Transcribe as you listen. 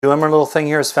One more little thing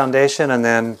here is foundation, and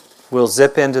then we'll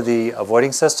zip into the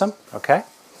avoiding system, okay?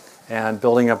 And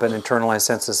building up an internalized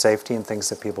sense of safety and things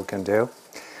that people can do.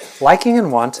 Liking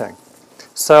and wanting.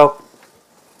 So,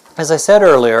 as I said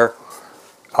earlier,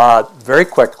 very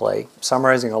quickly,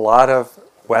 summarizing a lot of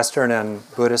Western and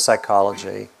Buddhist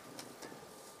psychology,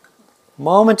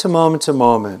 moment to moment to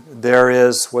moment, there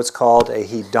is what's called a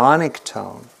hedonic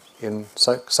tone in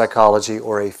psychology,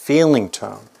 or a feeling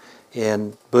tone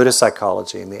in Buddhist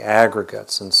psychology, in the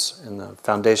aggregates, in the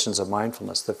foundations of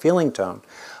mindfulness. The feeling tone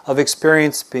of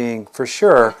experience being, for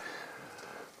sure,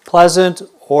 pleasant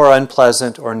or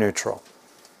unpleasant or neutral.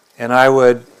 And I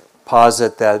would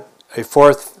posit that a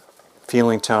fourth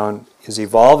feeling tone is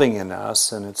evolving in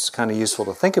us, and it's kind of useful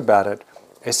to think about it,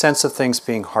 a sense of things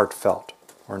being heartfelt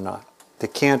or not. They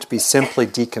can't be simply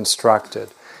deconstructed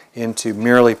into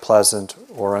merely pleasant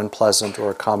or unpleasant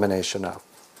or a combination of.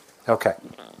 Okay.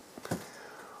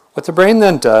 What the brain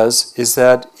then does is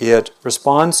that it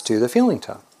responds to the feeling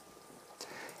tone.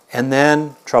 And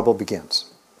then trouble begins.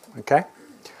 Okay?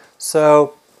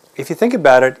 So, if you think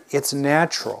about it, it's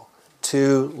natural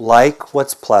to like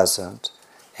what's pleasant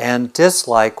and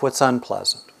dislike what's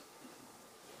unpleasant.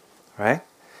 Right?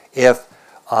 If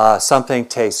something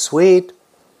tastes sweet,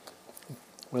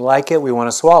 we like it, we want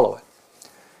to swallow it.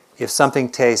 If something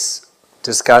tastes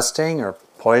disgusting or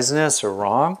poisonous or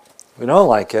wrong, we don't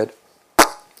like it,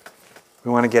 we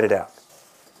want to get it out.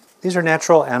 These are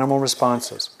natural animal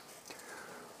responses.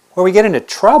 Where we get into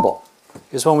trouble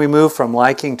is when we move from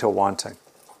liking to wanting.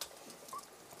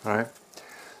 All right?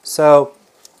 So,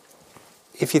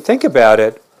 if you think about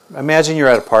it, imagine you're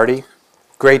at a party,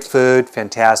 great food,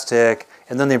 fantastic,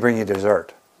 and then they bring you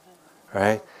dessert.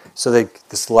 Right? So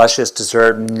this luscious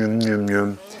dessert,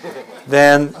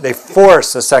 then they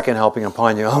force a second helping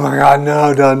upon you. Oh my God,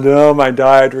 no, don't do my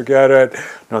diet, forget it.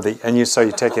 So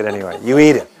you take it anyway. You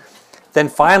eat it. Then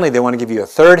finally they want to give you a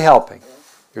third helping.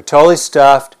 You're totally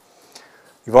stuffed.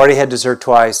 You've already had dessert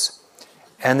twice.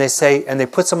 And they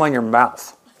put some on your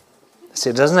mouth. They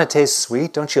say, doesn't that taste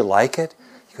sweet? Don't you like it?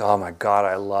 You go, oh my God,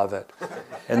 I love it.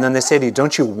 And then they say to you,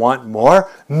 don't you want more?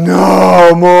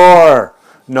 No more.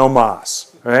 No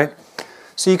mas. Right?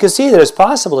 So you can see that it's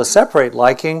possible to separate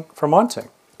liking from wanting.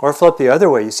 Or flip the other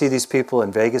way. You see these people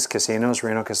in Vegas casinos,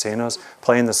 Reno casinos,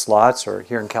 playing the slots, or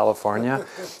here in California,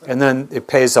 and then it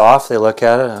pays off, they look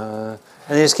at it, and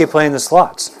they just keep playing the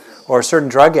slots. Or certain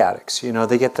drug addicts,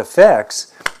 they get the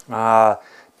fix,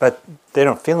 but they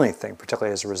don't feel anything,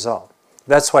 particularly as a result.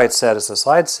 That's why it's said, as the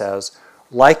slide says,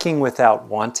 liking without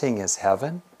wanting is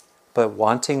heaven, but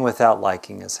wanting without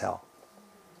liking is hell.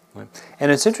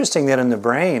 And it's interesting that in the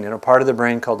brain, in a part of the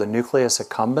brain called the nucleus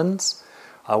accumbens,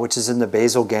 which is in the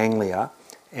basal ganglia,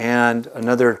 and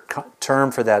another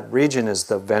term for that region is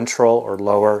the ventral or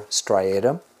lower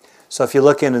striatum. So if you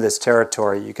look into this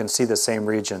territory, you can see the same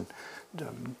region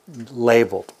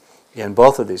labeled in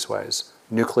both of these ways.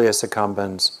 Nucleus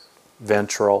accumbens,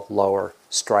 ventral, lower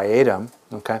striatum.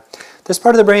 Okay, this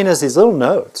part of the brain has these little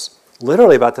nodes,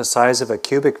 literally about the size of a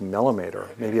cubic millimeter,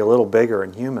 maybe a little bigger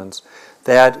in humans,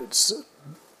 that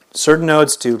certain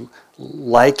nodes do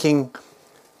liking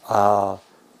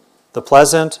the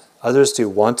pleasant, others do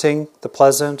wanting the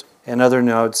pleasant, and other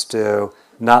nodes do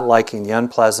not liking the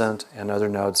unpleasant, and other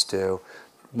nodes do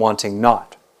wanting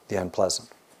not the unpleasant.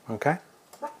 Okay?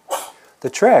 The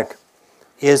trick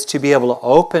is to be able to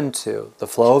open to the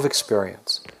flow of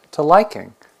experience, to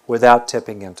liking, without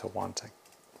tipping into wanting.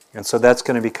 And so that's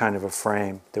going to be kind of a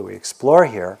frame that we explore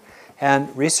here.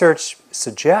 And research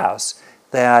suggests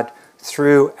that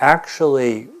through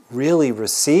actually really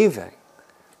receiving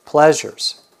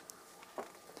pleasures,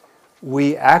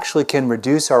 we actually can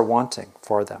reduce our wanting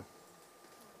for them.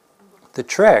 The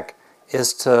trick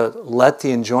is to let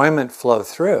the enjoyment flow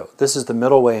through. This is the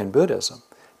middle way in Buddhism.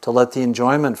 To let the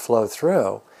enjoyment flow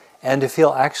through and to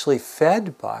feel actually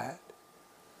fed by it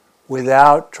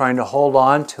without trying to hold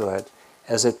on to it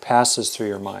as it passes through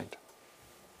your mind.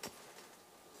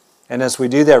 And as we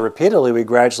do that repeatedly, we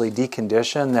gradually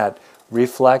decondition that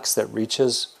reflex that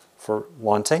reaches for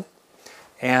wanting.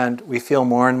 And we feel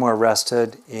more and more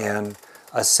rested in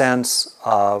a sense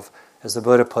of, as the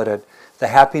Buddha put it, the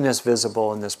happiness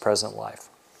visible in this present life.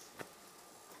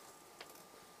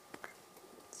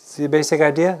 See the basic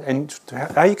idea? And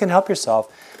how you can help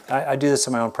yourself, I do this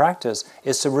in my own practice,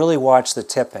 is to really watch the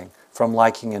tipping from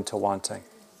liking into wanting.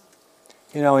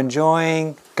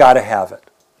 Enjoying, gotta have it.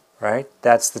 Right?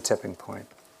 That's the tipping point.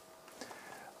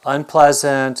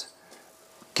 Unpleasant,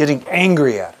 getting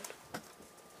angry at it.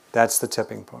 That's the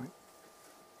tipping point.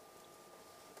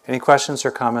 Any questions or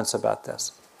comments about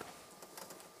this?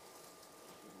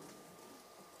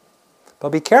 But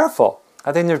be careful.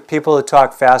 I think there are people who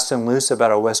talk fast and loose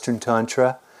about a Western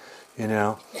Tantra,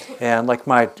 and like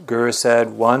my guru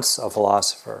said, once a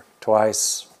philosopher,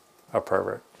 twice a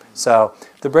pervert. So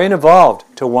the brain evolved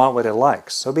to want what it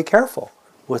likes. So be careful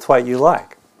with what you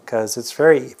like, because it's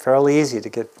fairly easy to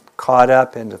get caught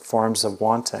up into forms of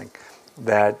wanting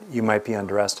that you might be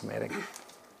underestimating.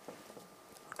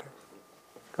 Okay.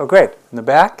 Oh, great. In the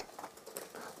back?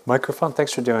 Microphone?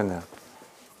 Thanks for doing that.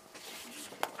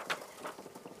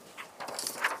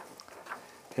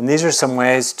 And these are some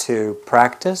ways to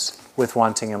practice with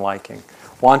wanting and liking.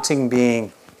 Wanting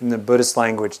being, in the Buddhist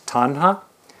language, tanha,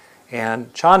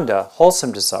 and chanda,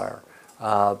 wholesome desire.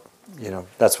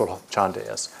 That's what chanda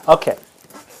is. Okay.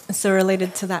 So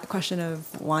related to that question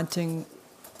of wanting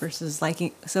versus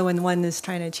liking, so when one is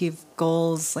trying to achieve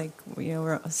goals, like,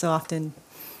 we're so often,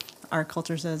 our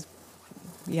culture says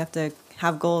you have to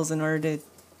have goals in order to,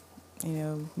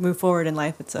 move forward in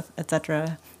life,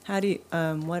 etc. How do you,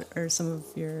 what are some of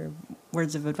your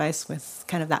words of advice with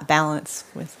kind of that balance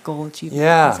with goal achievement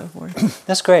and so forth?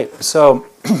 That's great. So,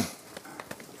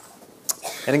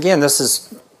 and again, this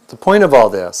is the point of all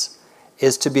this,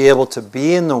 is to be able to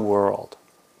be in the world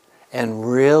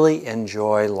and really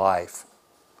enjoy life.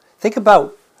 Think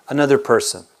about another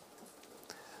person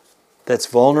that's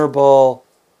vulnerable,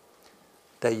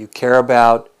 that you care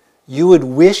about. You would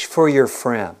wish for your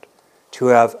friend to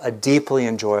have a deeply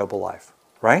enjoyable life,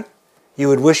 right? You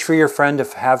would wish for your friend to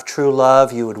have true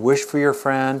love. You would wish for your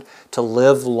friend to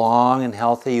live long and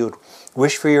healthy. You would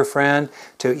wish for your friend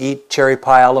to eat cherry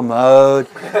pie a la mode,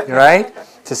 right?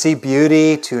 To see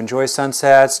beauty, to enjoy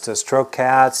sunsets, to stroke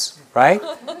cats, right?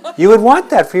 You would want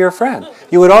that for your friend.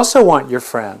 You would also want your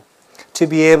friend to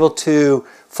be able to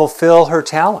fulfill her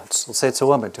talents. Let's say it's a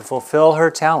woman. To fulfill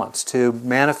her talents, to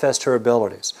manifest her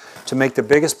abilities, to make the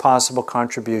biggest possible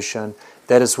contribution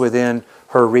that is within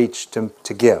her reach to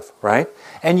give, right?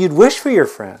 And you'd wish for your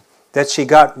friend that she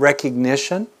got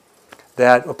recognition,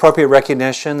 that appropriate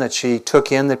recognition, that she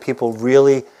took in, that people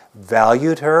really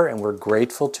valued her and were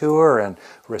grateful to her and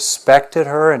respected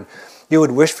her. And you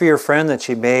would wish for your friend that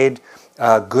she made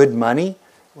good money,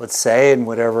 let's say, in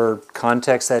whatever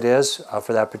context that is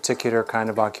for that particular kind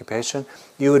of occupation.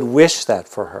 You would wish that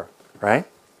for her, right?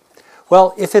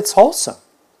 Well, if it's wholesome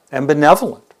and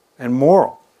benevolent and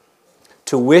moral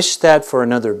to wish that for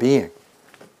another being,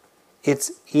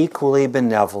 it's equally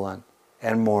benevolent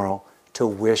and moral to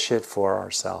wish it for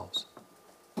ourselves.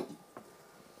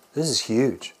 This is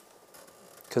huge,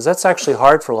 because that's actually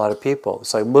hard for a lot of people.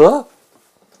 It's like, well,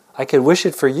 I could wish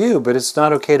it for you, but it's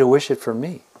not okay to wish it for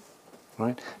me.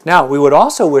 Right? Now, we would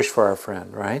also wish for our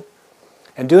friend, right?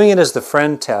 And doing it as the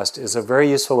friend test is a very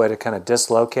useful way to kind of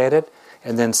dislocate it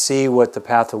and then see what the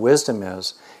path of wisdom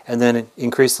is, and then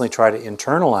increasingly try to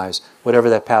internalize whatever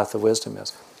that path of wisdom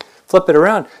is. Flip it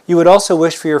around. You would also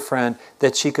wish for your friend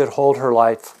that she could hold her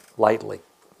life lightly,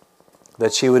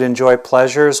 that she would enjoy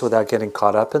pleasures without getting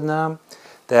caught up in them,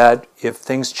 that if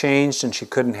things changed and she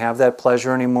couldn't have that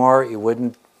pleasure anymore, it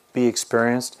wouldn't be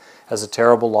experienced as a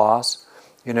terrible loss.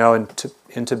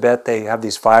 In Tibet they have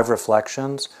these 5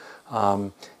 reflections.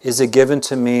 Is it given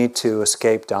to me to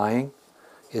escape dying?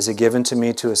 Is it given to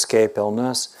me to escape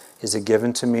illness? Is it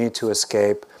given to me to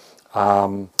escape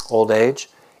old age?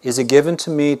 Is it given to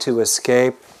me to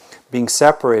escape being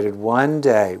separated one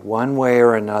day, one way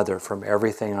or another, from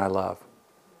everything I love?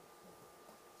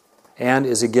 And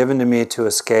is it given to me to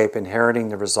escape inheriting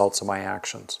the results of my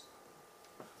actions?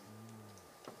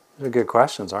 Those are good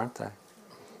questions, aren't they?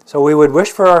 So we would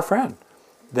wish for our friend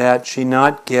that she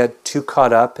not get too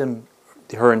caught up in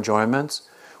her enjoyments.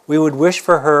 We would wish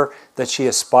for her that she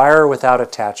aspire without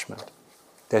attachment,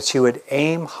 that she would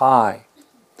aim high,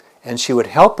 and she would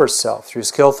help herself through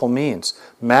skillful means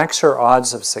max her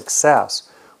odds of success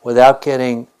without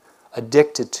getting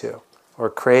addicted to or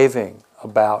craving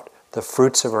about the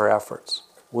fruits of her efforts.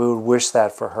 We would wish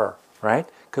that for her, right?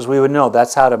 Because we would know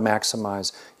that's how to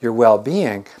maximize your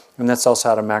well-being, and that's also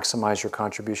how to maximize your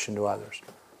contribution to others,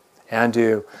 and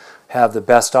to have the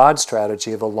best odds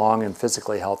strategy of a long and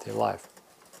physically healthy life.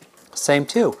 Same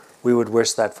too, we would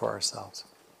wish that for ourselves.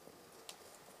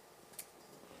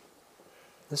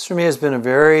 This for me has been a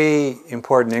very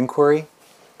important inquiry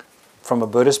from a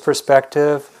Buddhist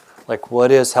perspective, like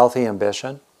what is healthy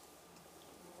ambition?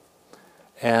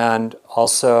 And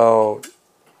also,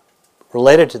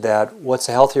 related to that, what's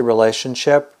a healthy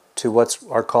relationship to what's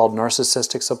are called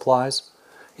narcissistic supplies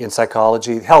in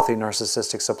psychology? Healthy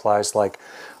narcissistic supplies, like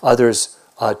others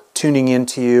tuning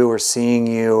into you or seeing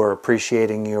you or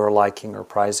appreciating you or liking or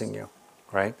prizing you,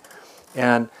 right?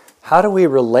 And how do we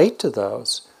relate to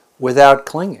those without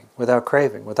clinging, without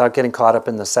craving, without getting caught up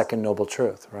in the second noble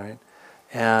truth, right?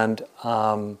 And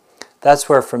that's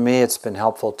where, for me, it's been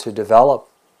helpful to develop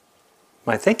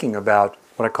my thinking about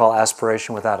what I call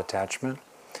aspiration without attachment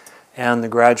and the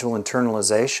gradual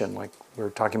internalization, like we were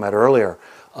talking about earlier,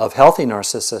 of healthy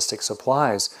narcissistic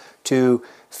supplies to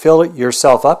fill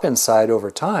yourself up inside over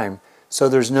time so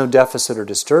there's no deficit or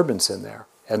disturbance in there,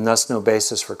 and thus no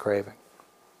basis for craving.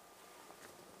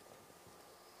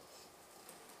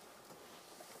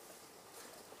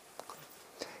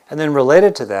 And then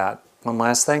related to that, one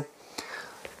last thing.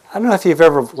 I don't know if you've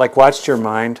ever watched your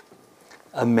mind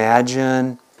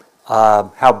imagine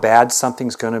how bad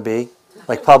something's going to be.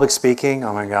 Like public speaking,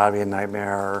 oh my God, it'd be a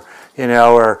nightmare.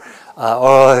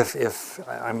 Or if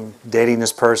I'm dating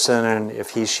this person and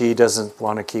if she doesn't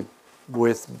want to keep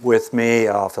with me,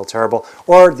 I'll feel terrible.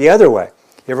 Or the other way.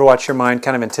 You ever watch your mind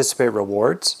kind of anticipate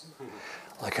rewards?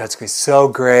 Like, oh, it's going to be so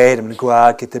great. I'm going to go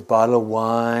out, get that bottle of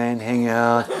wine, hang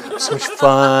out. So much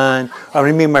fun. I'm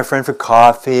going to meet my friend for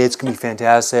coffee. It's going to be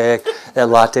fantastic. That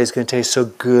latte is going to taste so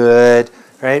good,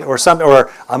 right? Or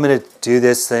I'm going to do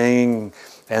this thing,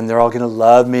 and they're all going to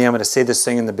love me. I'm going to say this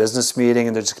thing in the business meeting,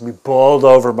 and they're just going to be bowled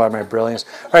over by my brilliance.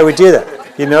 All right, we do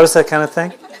that. You notice that kind of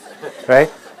thing?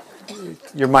 Right?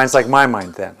 Your mind's like my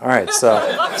mind then. All right, so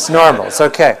it's normal. It's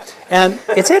okay. And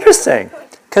it's interesting,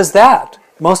 because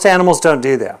most animals don't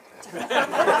do that,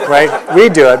 right? We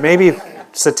do it. Maybe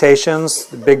cetaceans,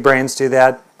 the big brains do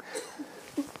that.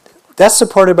 That's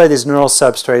supported by these neural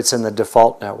substrates in the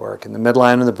default network, in the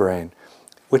midline of the brain,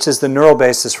 which is the neural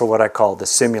basis for what I call the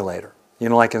simulator. You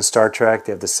know, like in Star Trek,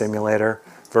 they have the simulator,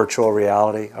 virtual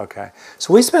reality. Okay.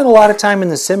 So we spend a lot of time in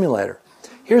the simulator.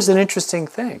 Here's an interesting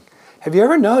thing. Have you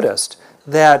ever noticed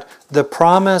that the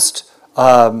promised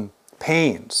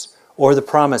pains or the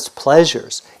promised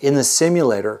pleasures in the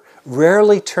simulator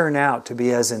rarely turn out to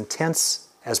be as intense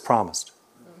as promised?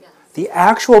 Yes. The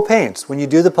actual pains, when you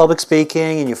do the public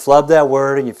speaking and you flub that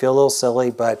word and you feel a little silly,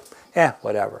 but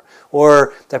whatever.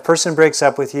 Or that person breaks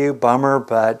up with you, bummer,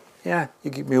 but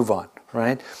you can move on,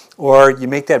 right? Or you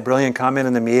make that brilliant comment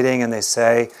in the meeting and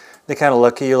they kind of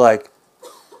look at you like,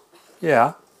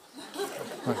 yeah,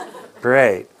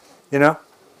 great. You know?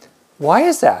 Why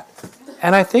is that?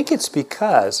 And I think it's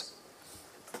because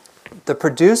the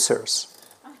producers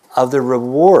of the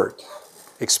reward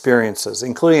experiences,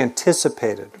 including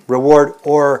anticipated reward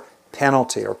or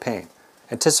penalty or pain,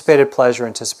 anticipated pleasure,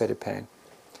 anticipated pain,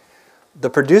 the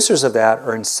producers of that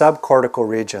are in subcortical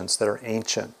regions that are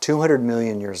ancient, 200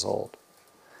 million years old.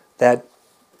 That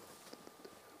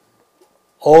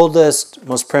oldest,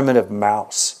 most primitive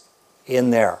mouse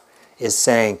in there is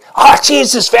saying,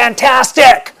 cheese is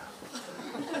fantastic!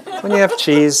 When you have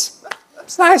cheese,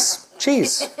 it's nice,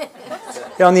 cheese.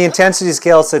 On the intensity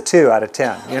scale, it's a 2 out of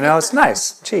 10. It's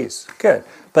nice, cheese, good.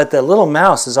 But the little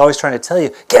mouse is always trying to tell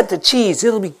you, get the cheese,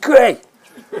 it'll be great.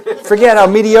 Forget how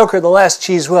mediocre the last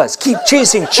cheese was. Keep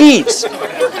chasing cheese.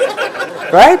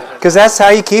 Right? Because that's how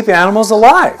you keep animals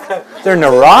alive. They're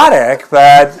neurotic,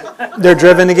 but they're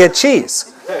driven to get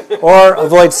cheese. Or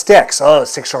avoid sticks. Oh,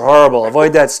 sticks are horrible.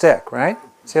 Avoid that stick, right?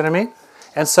 See what I mean?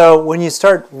 And so when you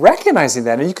start recognizing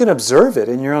that, and you can observe it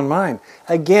in your own mind,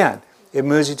 again, it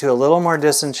moves you to a little more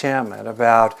disenchantment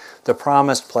about the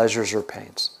promised pleasures or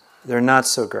pains. They're not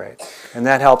so great. And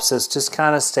that helps us just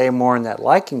kind of stay more in that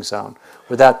liking zone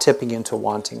without tipping into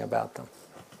wanting about them.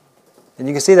 And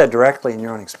you can see that directly in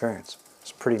your own experience.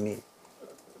 It's pretty neat.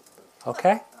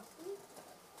 Okay?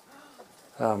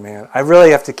 Oh man, I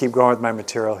really have to keep going with my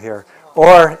material here.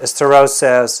 Or, as Thoreau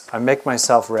says, I make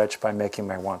myself rich by making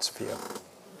my wants few.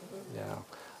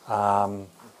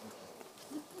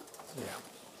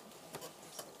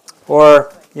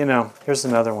 Or, here's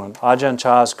another one. Ajahn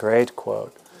Chah's great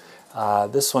quote.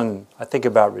 This one I think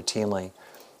about routinely.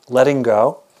 Letting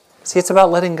go. See, it's about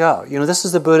letting go. This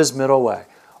is the Buddha's middle way.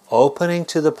 Opening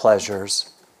to the pleasures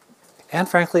and,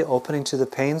 frankly, opening to the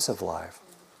pains of life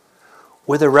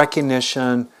with a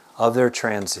recognition of their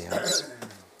transience,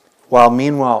 while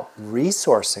meanwhile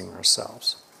resourcing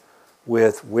ourselves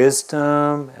with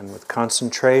wisdom and with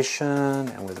concentration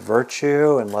and with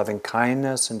virtue and loving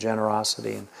kindness and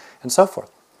generosity and so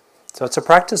forth. So it's a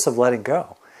practice of letting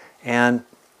go. And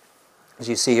as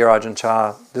you see here, Ajahn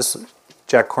Chah, this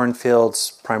Jack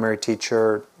Kornfield's primary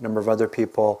teacher, a number of other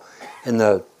people in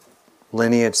the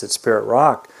lineage that Spirit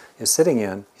Rock is sitting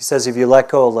in, he says if you let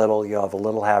go a little, you'll have a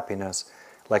little happiness.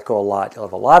 Let go a lot, you'll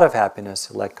have a lot of happiness.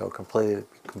 Let go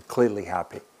completely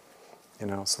happy.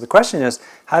 So the question is,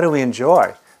 how do we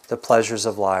enjoy the pleasures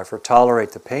of life or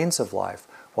tolerate the pains of life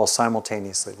while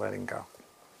simultaneously letting go?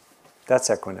 That's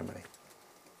equanimity.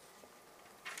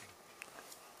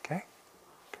 Okay?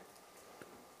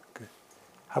 Good.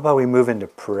 How about we move into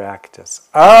practice?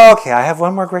 Oh, okay, I have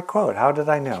one more great quote. How did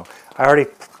I know? I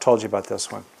already told you about this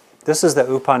one. This is the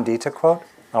U Pandita quote.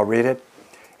 I'll read it.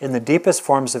 In the deepest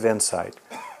forms of insight,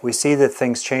 we see that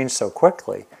things change so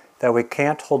quickly that we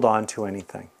can't hold on to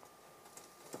anything.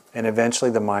 And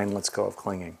eventually the mind lets go of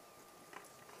clinging.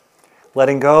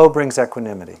 Letting go brings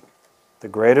equanimity. The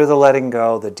greater the letting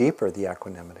go, the deeper the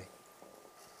equanimity.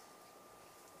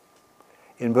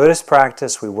 In Buddhist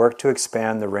practice, we work to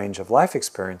expand the range of life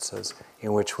experiences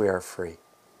in which we are free.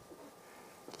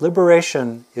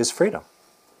 Liberation is freedom.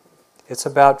 It's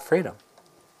about freedom.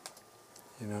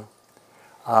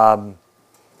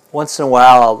 Once in a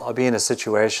while, I'll be in a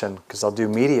situation, because I'll do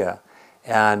media,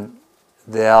 and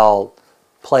they'll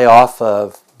play off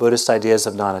of Buddhist ideas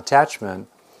of non-attachment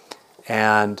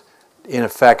and, in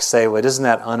effect, say, well, isn't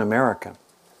that un-American?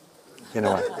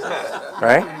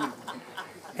 Right?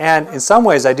 And in some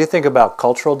ways, I do think about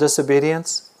cultural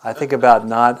disobedience. I think about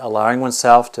not allowing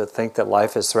oneself to think that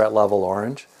life is threat level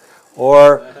orange,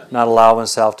 or not allow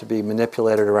oneself to be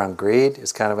manipulated around greed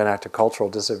is kind of an act of cultural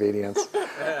disobedience.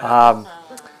 I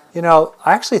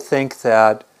actually think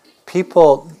that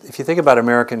people, if you think about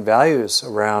American values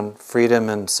around freedom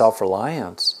and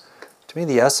self-reliance, to me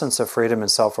the essence of freedom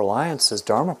and self-reliance is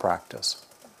Dharma practice.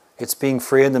 It's being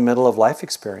free in the middle of life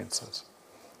experiences,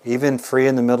 even free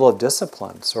in the middle of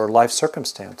disciplines or life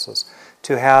circumstances,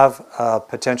 to have a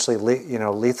potentially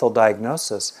lethal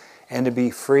diagnosis and to be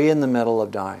free in the middle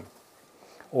of dying.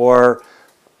 Or,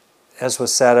 as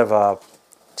was said of a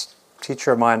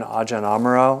teacher of mine, Ajahn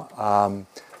Amaro,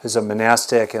 who's a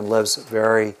monastic and lives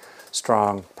very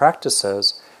strong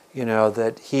practices,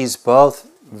 that he's both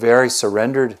very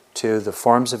surrendered to the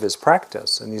forms of his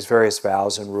practice and these various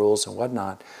vows and rules and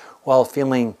whatnot, while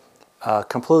feeling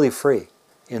completely free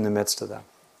in the midst of them.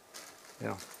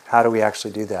 How do we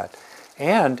actually do that?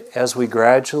 And as we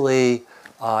gradually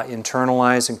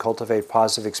internalize and cultivate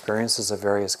positive experiences of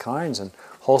various kinds and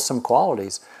wholesome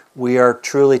qualities, we are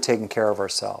truly taking care of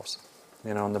ourselves.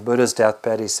 On the Buddha's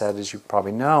deathbed, he said, as you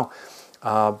probably know,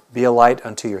 be a light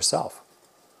unto yourself.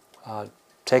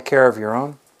 Take care of your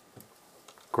own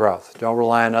growth. Don't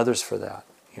rely on others for that.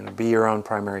 Be your own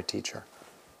primary teacher.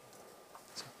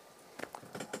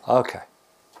 Okay.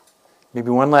 Maybe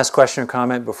one last question or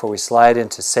comment before we slide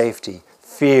into safety,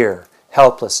 fear,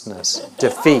 helplessness,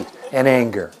 defeat, and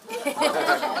anger.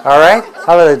 All right?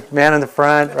 How about the man in the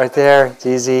front right there? It's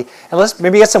easy. And let's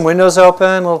maybe get some windows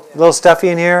open, a little stuffy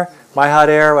in here. My hot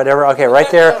air, whatever. Okay,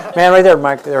 right there. Man, right there.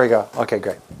 Mike, there we go. Okay,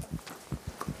 great.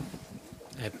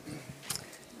 I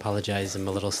apologize. I'm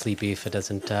a little sleepy if it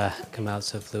doesn't come out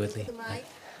so fluidly.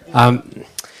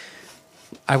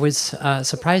 I was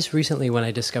surprised recently when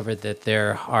I discovered that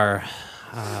there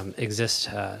exist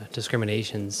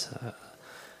discriminations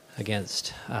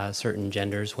against certain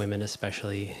genders, women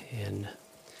especially, in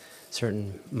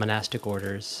certain monastic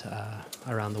orders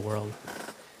around the world.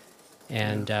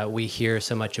 And we hear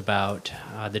so much about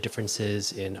the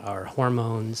differences in our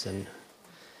hormones,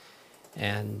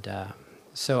 and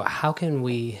so how can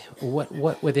we,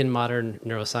 what within modern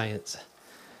neuroscience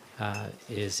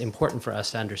is important for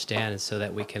us to understand so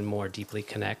that we can more deeply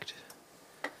connect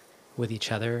with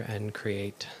each other and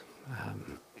create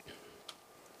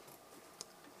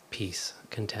peace,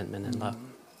 contentment, and love?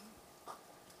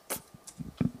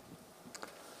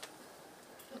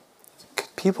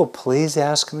 Could people please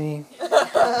ask me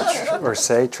or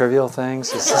say trivial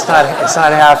things? It's not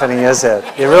happening, is it?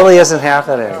 It really isn't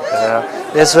happening.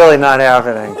 It's really not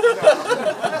happening.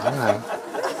 All right.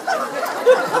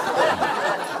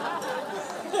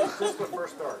 Just the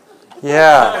first start.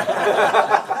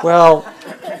 Yeah. Well,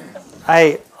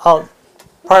 I'll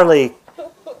partly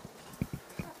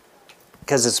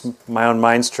because it's my own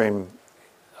mind stream,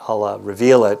 I'll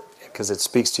reveal it because it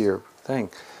speaks to your thing.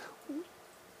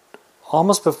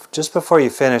 Just before you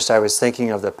finished, I was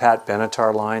thinking of the Pat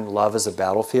Benatar line, "Love is a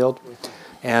battlefield."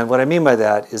 And what I mean by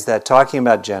that is that talking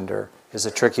about gender is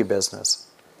a tricky business,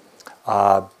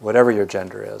 whatever your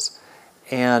gender is.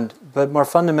 But more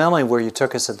fundamentally, where you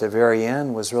took us at the very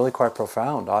end was really quite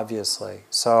profound, obviously.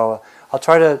 So I'll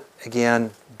try to,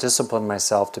 again, discipline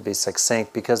myself to be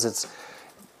succinct because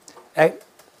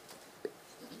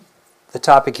the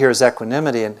topic here is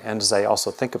equanimity, and as I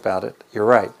also think about it, you're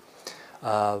right.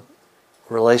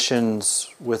 Relations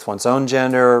with one's own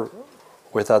gender,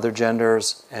 with other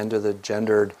genders, and to the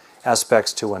gendered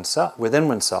aspects to oneself, within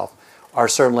oneself, are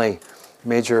certainly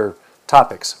major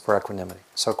topics for equanimity.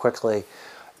 So quickly,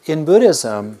 in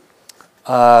Buddhism,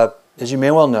 as you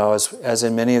may well know, as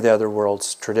in many of the other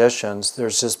world's traditions,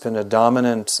 there's just been a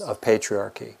dominance of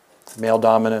patriarchy,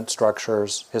 male-dominant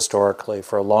structures historically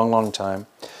for a long, long time.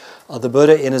 The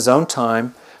Buddha, in his own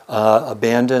time,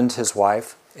 abandoned his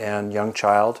wife and young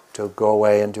child to go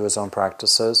away and do his own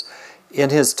practices. In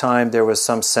his time, there was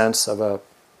some sense of a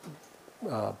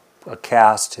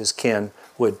caste, his kin,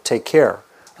 would take care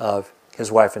of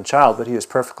his wife and child, but he was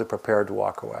perfectly prepared to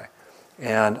walk away.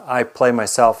 And I play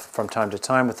myself from time to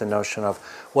time with the notion of,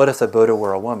 what if the Buddha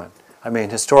were a woman? I mean,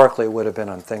 historically it would have been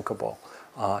unthinkable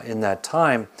in that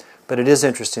time, but it is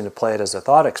interesting to play it as a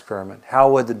thought experiment. How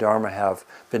would the Dharma have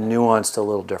been nuanced a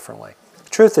little differently?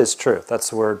 Truth is truth. That's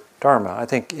the word Dharma. I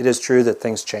think it is true that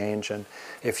things change, and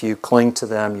if you cling to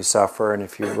them, you suffer, and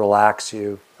if you relax,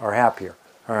 you are happier.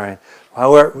 All right.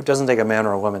 However, it doesn't take a man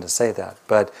or a woman to say that,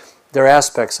 but there are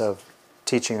aspects of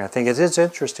teaching. I think it is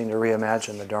interesting to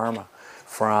reimagine the Dharma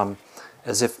from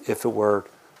as if it were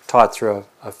taught through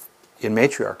in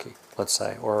matriarchy, let's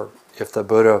say, or if the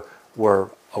Buddha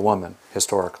were a woman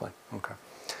historically. Okay.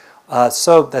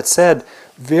 So that said,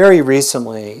 very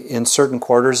recently, in certain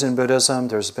quarters in Buddhism,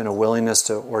 there's been a willingness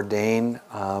to ordain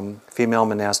female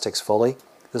monastics fully.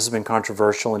 This has been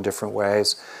controversial in different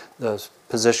ways. The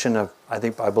position of, I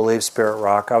believe Spirit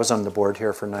Rock, I was on the board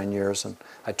here for 9 years, and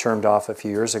I termed off a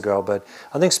few years ago, but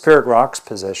I think Spirit Rock's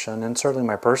position, and certainly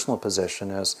my personal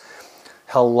position, is,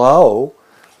 hello,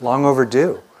 long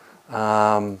overdue.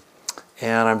 And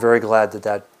I'm very glad that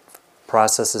that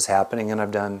process is happening, and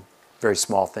I've done very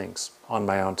small things on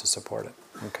my own to support it.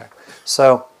 Okay,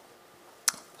 so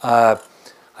I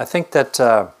think that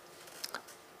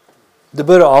the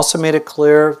Buddha also made it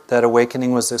clear that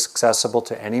awakening was accessible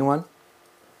to anyone,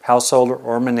 householder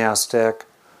or monastic,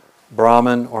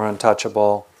 Brahmin or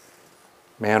untouchable,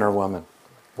 man or woman,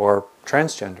 or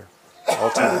transgender,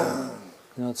 ultimately.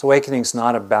 Awakening's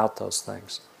not about those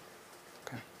things.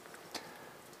 Okay.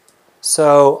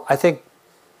 So I think,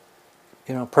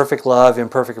 perfect love,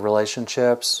 imperfect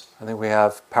relationships. I think we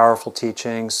have powerful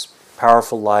teachings,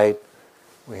 powerful light.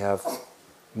 We have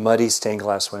muddy stained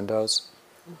glass windows,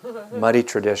 muddy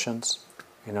traditions.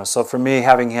 So for me,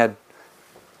 having had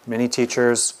many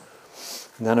teachers,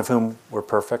 none of whom were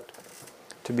perfect,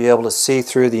 to be able to see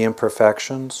through the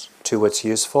imperfections to what's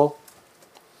useful,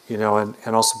 and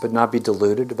also but not be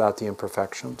deluded about the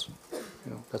imperfections.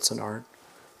 That's an art.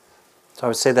 So I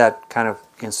would say that kind of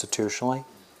institutionally.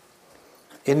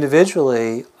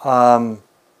 Individually, there's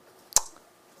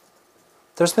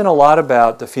been a lot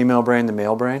about the female brain, the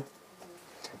male brain,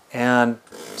 and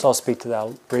so I'll speak to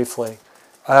that briefly.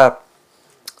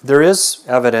 There is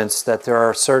evidence that there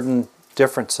are certain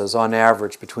differences on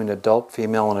average between adult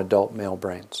female and adult male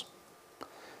brains.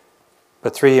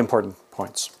 But 3 important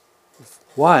points.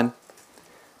 1,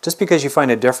 just because you find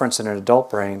a difference in an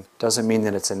adult brain doesn't mean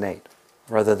that it's innate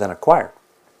rather than acquired.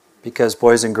 Because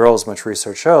boys and girls, much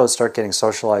research shows, start getting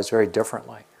socialized very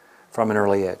differently from an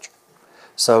early age.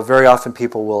 So very often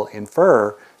people will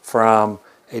infer from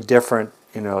a different,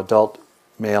 adult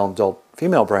male and adult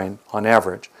female brain on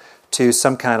average to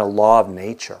some kind of law of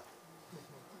nature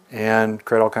and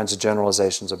create all kinds of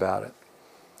generalizations about it.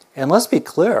 And let's be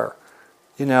clear,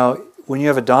 when you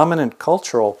have a dominant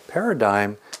cultural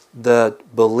paradigm, the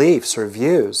beliefs or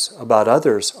views about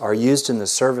others are used in the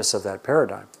service of that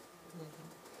paradigm.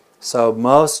 So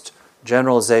most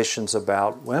generalizations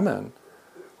about women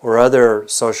or other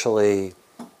socially,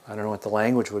 I don't know what the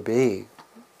language would be,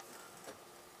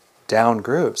 down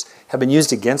groups, have been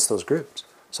used against those groups.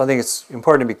 So I think it's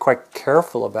important to be quite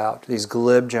careful about these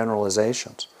glib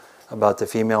generalizations about the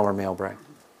female or male brain.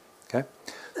 Okay?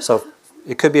 So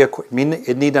it could be it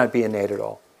need not be innate at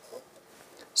all.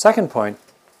 Second point,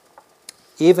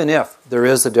 even if there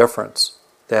is a difference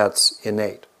that's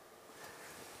innate,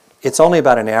 it's only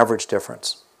about an average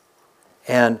difference.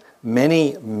 And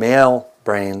many male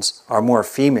brains are more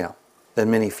female than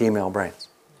many female brains.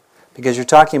 Because you're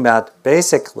talking about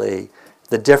basically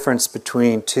the difference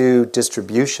between 2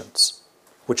 distributions,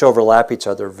 which overlap each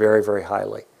other very, very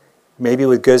highly. Maybe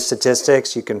with good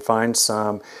statistics, you can find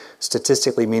some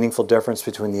statistically meaningful difference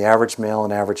between the average male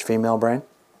and average female brain.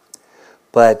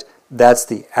 But that's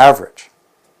the average,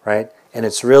 right? And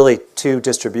it's really 2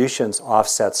 distributions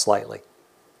offset slightly.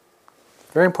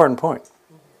 Very important point.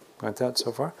 Got that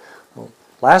so far? Well,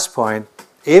 last point,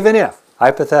 even if,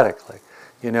 hypothetically,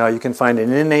 you can find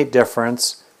an innate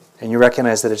difference and you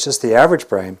recognize that it's just the average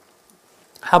brain,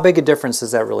 how big a difference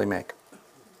does that really make?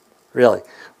 Really.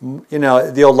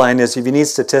 The old line is, if you need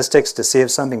statistics to see if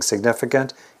something's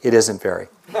significant, it isn't very.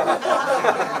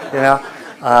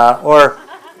 Or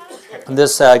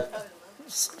this,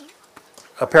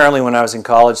 apparently when I was in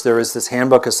college, there was this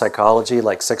handbook of psychology,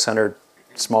 like 600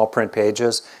 small print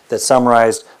pages, that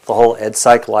summarized the whole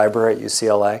EdPsych library at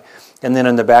UCLA. And then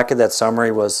in the back of that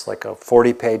summary was like a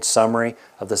 40-page summary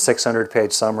of the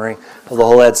 600-page summary of the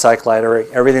whole Ed Psych Library,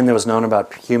 everything that was known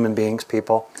about human beings,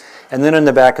 people. And then in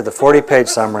the back of the 40-page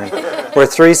summary were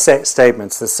 3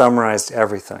 statements that summarized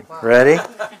everything. Ready?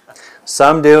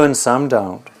 Some do and some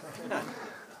don't.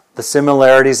 The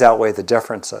similarities outweigh the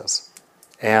differences.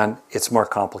 And it's more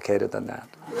complicated than that.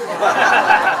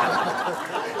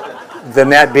 Than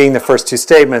that being the first 2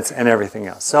 statements and everything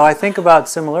else. So I think about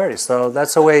similarities. So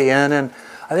that's a way in. And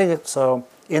I think so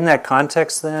in that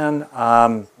context then,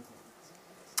 I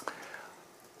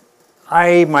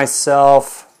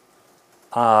myself,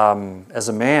 as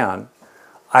a man,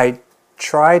 I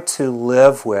try to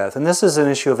live with, and this is an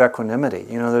issue of equanimity.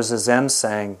 You know, there's a Zen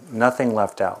saying, nothing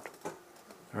left out,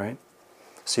 right?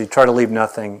 So you try to leave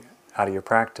nothing out of your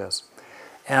practice.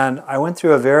 And I went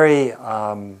through a very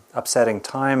upsetting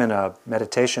time in a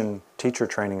meditation teacher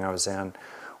training I was in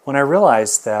when I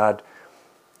realized that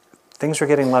things were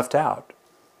getting left out.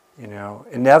 You know,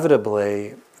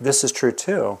 inevitably, this is true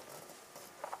too.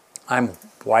 I'm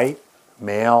white,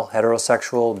 male,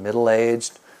 heterosexual,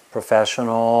 middle-aged,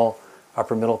 professional,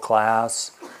 upper middle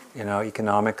class, you know,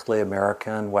 economically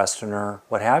American, Westerner,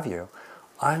 what have you.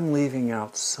 I'm leaving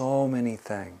out so many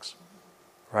things,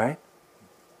 right?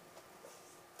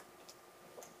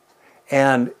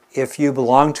 And if you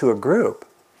belong to a group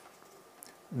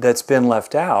that's been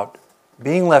left out,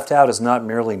 being left out is not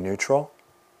merely neutral,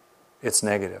 it's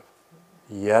negative.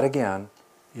 Yet again,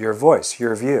 your voice,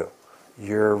 your view,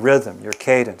 your rhythm, your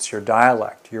cadence, your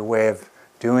dialect, your way of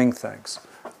doing things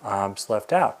is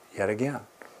left out yet again.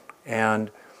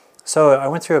 And so I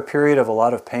went through a period of a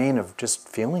lot of pain of just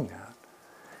feeling that.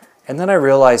 And then I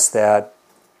realized that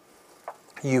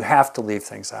you have to leave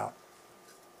things out.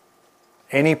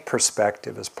 Any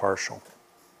perspective is partial.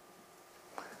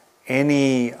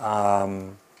 Any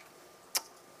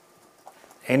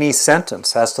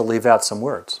sentence has to leave out some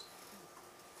words.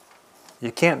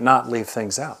 You can't not leave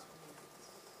things out,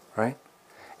 right?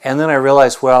 And then I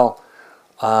realized, well,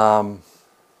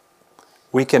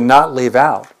 we cannot leave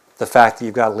out the fact that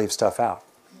you've got to leave stuff out.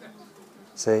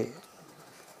 See?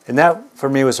 And that, for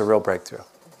me, was a real breakthrough.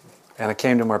 And I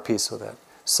came to more peace with it.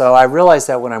 So I realized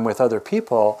that when I'm with other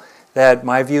people, that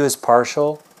my view is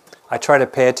partial. I try to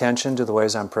pay attention to the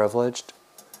ways I'm privileged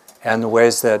and the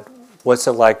ways that, what's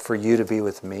it like for you to be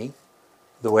with me,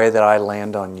 the way that I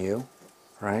land on you,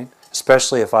 right?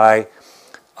 Especially if I,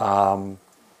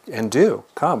 and do,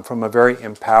 come from a very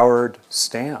empowered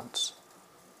stance.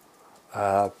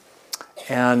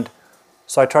 And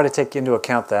so I try to take into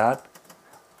account that.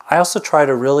 I also try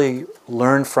to really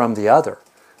learn from the other.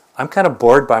 I'm kind of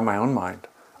bored by my own mind.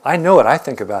 I know what I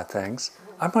think about things.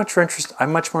 I'm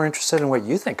much more interested in what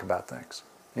you think about things.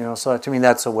 You know, so to me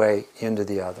that's a way into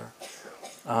the other.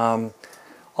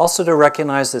 Also to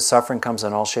recognize that suffering comes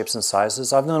in all shapes and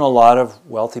sizes. I've known a lot of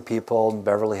wealthy people and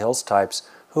Beverly Hills types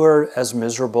who are as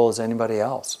miserable as anybody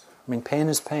else. I mean, pain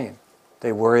is pain.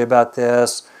 They worry about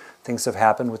this. Things have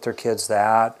happened with their kids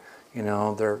that, you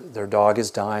know, their dog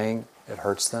is dying. It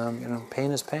hurts them. You know,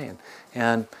 pain is pain.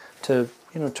 And to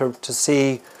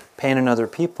see pain in other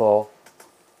people,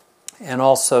 and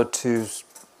also to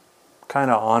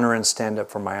kind of honor and stand up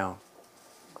for my own.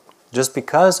 Just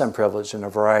because I'm privileged in a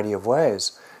variety of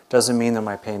ways doesn't mean that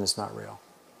my pain is not real.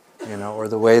 You know, or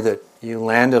the way that you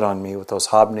landed on me with those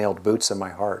hobnailed boots in my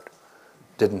heart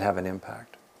didn't have an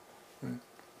impact.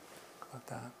 About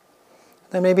that.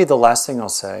 Then maybe the last thing I'll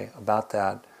say about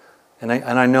that, and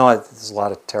I know there's a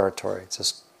lot of territory, it's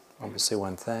just obviously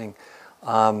one thing.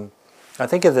 I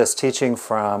think of this teaching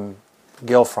from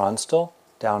Gil Fronstel,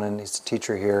 he's a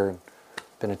teacher here,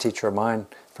 been a teacher of mine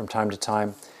from time to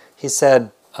time. He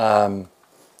said,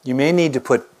 you may need to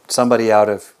put somebody out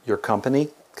of your company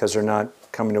because they're not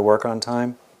coming to work on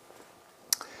time.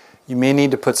 You may need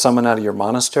to put someone out of your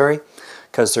monastery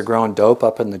because they're growing dope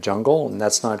up in the jungle and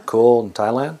that's not cool in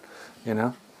Thailand, you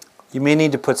know. You may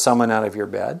need to put someone out of your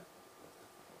bed,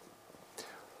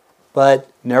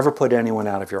 but never put anyone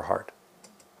out of your heart.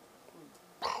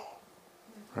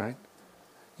 Right?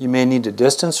 You may need to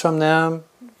distance from them.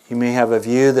 You may have a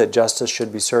view that justice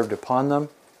should be served upon them.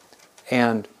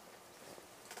 And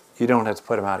you don't have to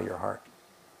put them out of your heart.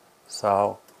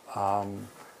 So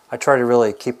I try to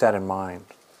really keep that in mind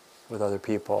with other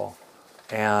people.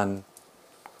 And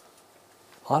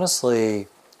honestly,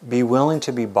 be willing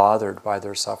to be bothered by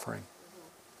their suffering.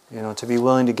 You know, to be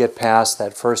willing to get past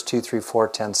that first 2, 3, 4,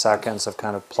 10 seconds of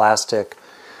kind of plastic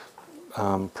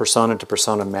persona to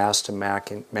persona, mask to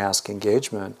mask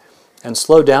engagement, and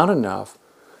slow down enough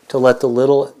to let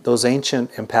those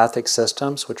ancient empathic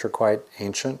systems, which are quite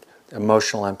ancient,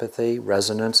 emotional empathy,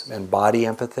 resonance, and body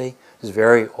empathy is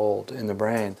very old in the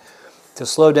brain. To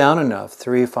slow down enough,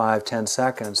 3, 5, 10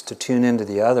 seconds, to tune into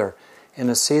the other and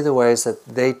to see the ways that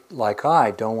they, like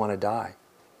I, don't want to die.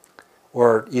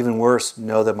 Or even worse,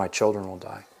 know that my children will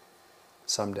die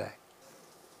someday.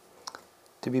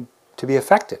 To be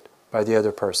affected by the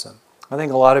other person. I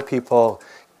think a lot of people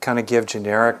kind of give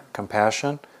generic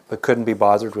compassion, but couldn't be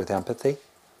bothered with empathy.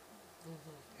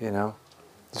 You know?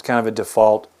 It's kind of a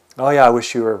default, oh yeah, I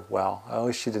wish you were well. I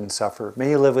wish you didn't suffer. May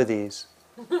you live with ease.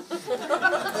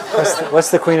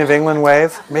 What's the Queen of England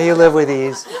wave? May you live with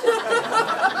ease.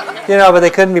 You know, but they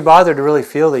couldn't be bothered to really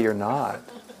feel that you're not.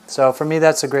 So for me,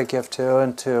 that's a great gift too.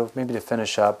 And to, maybe to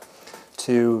finish up,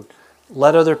 to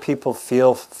let other people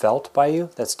feel felt by you.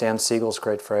 That's Dan Siegel's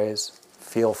great phrase,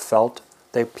 feel felt.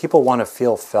 People want to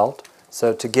feel felt.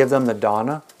 So to give them the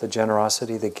dana, the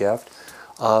generosity, the gift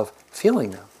of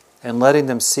feeling them and letting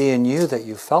them see in you that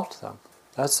you felt them.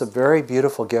 That's a very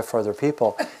beautiful gift for other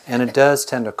people. And it does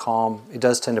tend to calm, it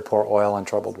does tend to pour oil on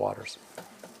troubled waters.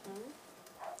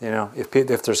 You know,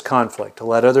 if there's conflict, to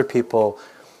let other people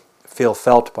feel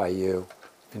felt by you,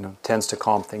 you know, tends to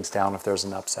calm things down if there's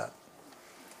an upset.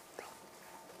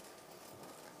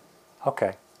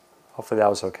 Okay. Hopefully that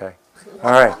was okay.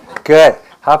 All right. Good.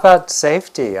 How about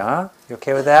safety, huh? You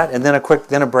okay with that? And then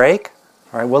a break?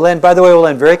 All right. We'll end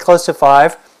very close to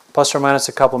 5, plus or minus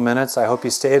a couple minutes. I hope you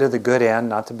stay to the good end,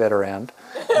 not the bitter end.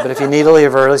 But if you need to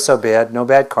leave early, so be it. No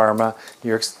bad karma.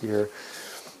 You're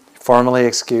formally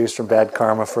excused from bad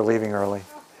karma for leaving early.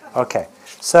 Okay.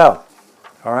 So,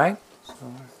 all right?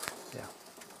 Yeah.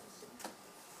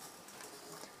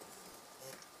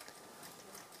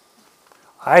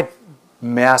 I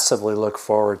massively look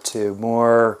forward to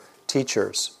more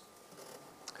teachers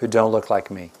who don't look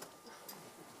like me.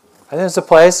 I think it's a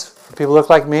place where people look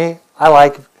like me. I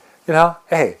like,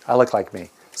 hey, I look like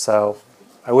me. So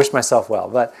I wish myself well.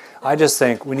 But I just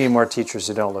think we need more teachers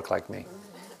who don't look like me.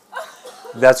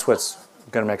 That's what's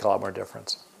going to make a lot more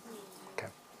difference.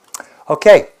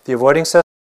 Okay, the avoiding system.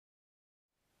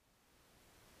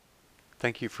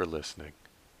 Thank you for listening.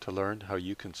 To learn how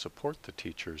you can support the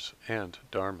teachers and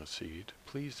Dharma Seed,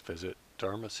 please visit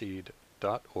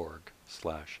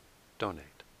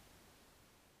dharmaseed.org/donate.